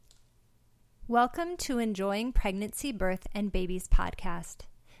Welcome to Enjoying Pregnancy, Birth, and Babies podcast.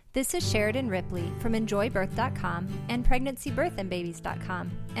 This is Sheridan Ripley from EnjoyBirth.com and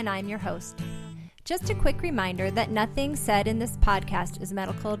PregnancyBirthandBabies.com, and I'm your host. Just a quick reminder that nothing said in this podcast is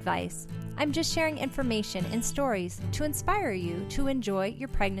medical advice. I'm just sharing information and stories to inspire you to enjoy your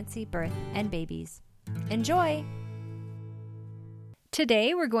pregnancy, birth, and babies. Enjoy!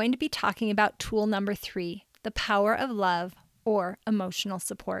 Today, we're going to be talking about tool number 3, the power of love or emotional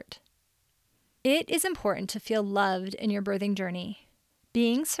support. It is important to feel loved in your birthing journey.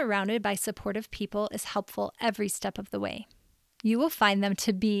 Being surrounded by supportive people is helpful every step of the way. You will find them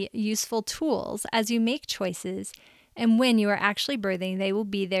to be useful tools as you make choices, and when you are actually birthing, they will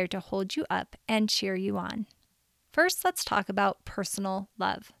be there to hold you up and cheer you on. First, let's talk about personal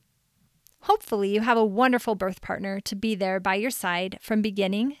love. Hopefully, you have a wonderful birth partner to be there by your side from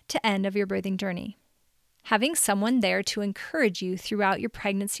beginning to end of your birthing journey. Having someone there to encourage you throughout your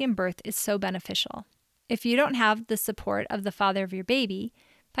pregnancy and birth is so beneficial. If you don't have the support of the father of your baby,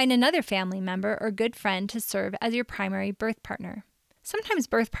 find another family member or good friend to serve as your primary birth partner. Sometimes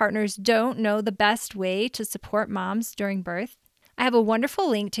birth partners don't know the best way to support moms during birth. I have a wonderful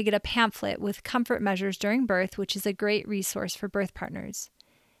link to get a pamphlet with comfort measures during birth, which is a great resource for birth partners.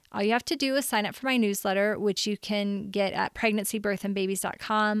 All you have to do is sign up for my newsletter, which you can get at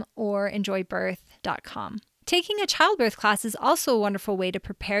PregnancyBirthandBabies.com or EnjoyBirth.com. Taking a childbirth class is also a wonderful way to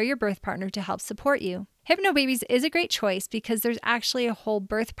prepare your birth partner to help support you. Hypnobabies is a great choice because there's actually a whole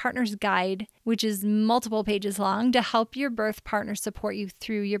birth partner's guide, which is multiple pages long, to help your birth partner support you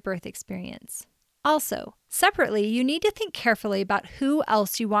through your birth experience. Also, separately, you need to think carefully about who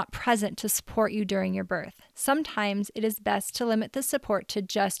else you want present to support you during your birth. Sometimes it is best to limit the support to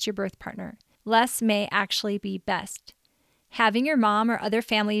just your birth partner. Less may actually be best. Having your mom or other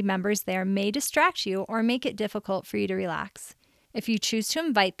family members there may distract you or make it difficult for you to relax. If you choose to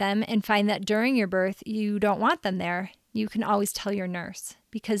invite them and find that during your birth you don't want them there, you can always tell your nurse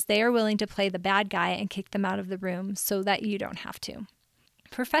because they are willing to play the bad guy and kick them out of the room so that you don't have to.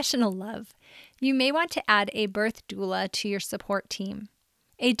 Professional love. You may want to add a birth doula to your support team.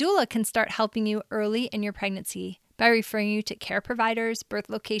 A doula can start helping you early in your pregnancy by referring you to care providers, birth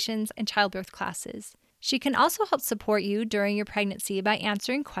locations, and childbirth classes. She can also help support you during your pregnancy by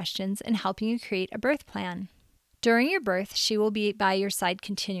answering questions and helping you create a birth plan. During your birth, she will be by your side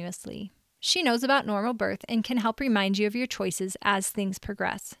continuously. She knows about normal birth and can help remind you of your choices as things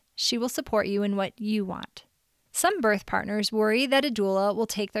progress. She will support you in what you want. Some birth partners worry that a doula will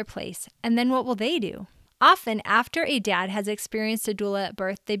take their place, and then what will they do? Often, after a dad has experienced a doula at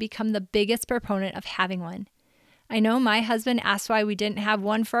birth, they become the biggest proponent of having one. I know my husband asked why we didn't have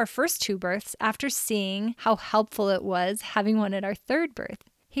one for our first 2 births after seeing how helpful it was having one at our 3rd birth.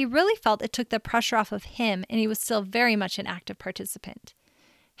 He really felt it took the pressure off of him, and he was still very much an active participant.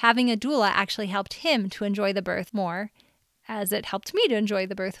 Having a doula actually helped him to enjoy the birth more, as it helped me to enjoy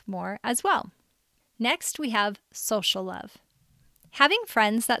the birth more as well. Next, we have social love. Having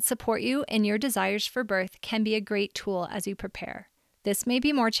friends that support you in your desires for birth can be a great tool as you prepare. This may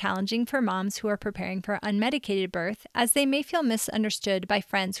be more challenging for moms who are preparing for unmedicated birth, as they may feel misunderstood by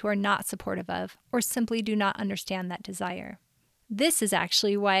friends who are not supportive of or simply do not understand that desire. This is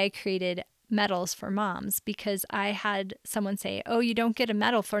actually why I created medals for moms, because I had someone say, "Oh, you don't get a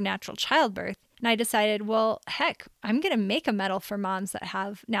medal for natural childbirth." And I decided, well, heck, I'm going to make a medal for moms that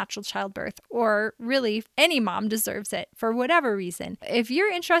have natural childbirth, or really any mom deserves it for whatever reason. If you're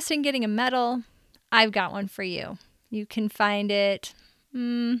interested in getting a medal, I've got one for you. You can find it,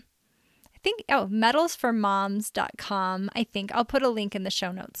 medalsformoms.com. I think I'll put a link in the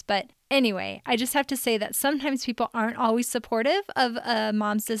show notes. But anyway, I just have to say that sometimes people aren't always supportive of a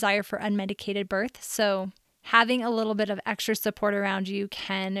mom's desire for unmedicated birth. So having a little bit of extra support around you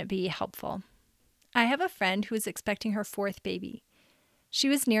can be helpful. I have a friend who is expecting her 4th baby. She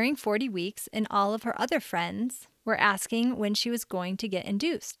was nearing 40 weeks, and all of her other friends were asking when she was going to get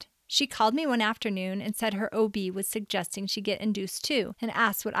induced. She called me one afternoon and said her OB was suggesting she get induced too, and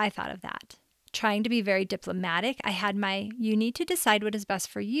asked what I thought of that. Trying to be very diplomatic, I had my "you need to decide what is best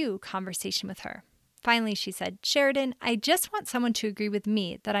for you" conversation with her. Finally, she said, "Sheridan, I just want someone to agree with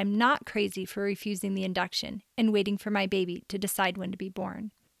me that I'm not crazy for refusing the induction and waiting for my baby to decide when to be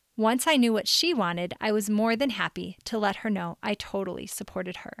born." Once I knew what she wanted, I was more than happy to let her know I totally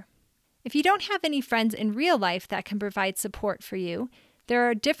supported her. If you don't have any friends in real life that can provide support for you, there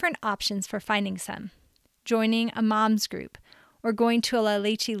are different options for finding some. Joining a mom's group or going to a La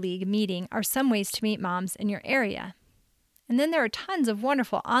Leche League meeting are some ways to meet moms in your area. And then there are tons of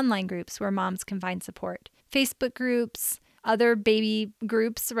wonderful online groups where moms can find support. Facebook groups, other baby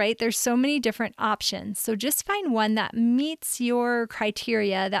groups, right? There's so many different options. So just find one that meets your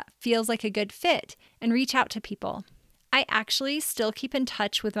criteria that feels like a good fit and reach out to people. I actually still keep in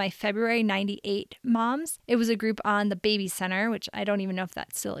touch with my February 98 moms. It was a group on the Baby Center, which I don't even know if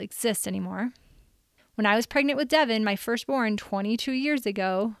that still exists anymore. When I was pregnant with Devin, my firstborn, 22 years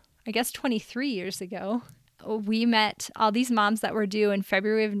ago, I guess 23 years ago, we met all these moms that were due in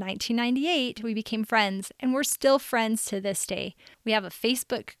February of 1998. We became friends, and we're still friends to this day. We have a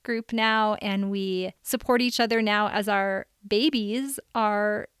Facebook group now, and we support each other now as our babies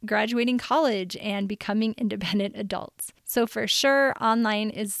are graduating college and becoming independent adults. So for sure,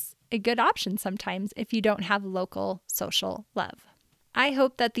 online is a good option sometimes if you don't have local social love. I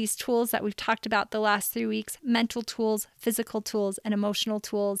hope that these tools that we've talked about the last 3 weeks, mental tools, physical tools, and emotional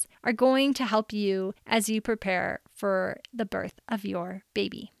tools, are going to help you as you prepare for the birth of your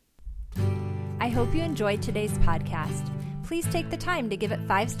baby. I hope you enjoyed today's podcast. Please take the time to give it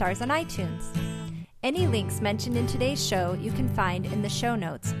 5 stars on iTunes. Any links mentioned in today's show you can find in the show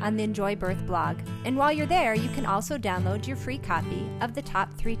notes on the Enjoy Birth blog. And while you're there, you can also download your free copy of the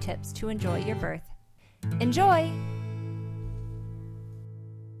top 3 tips to enjoy your birth. Enjoy!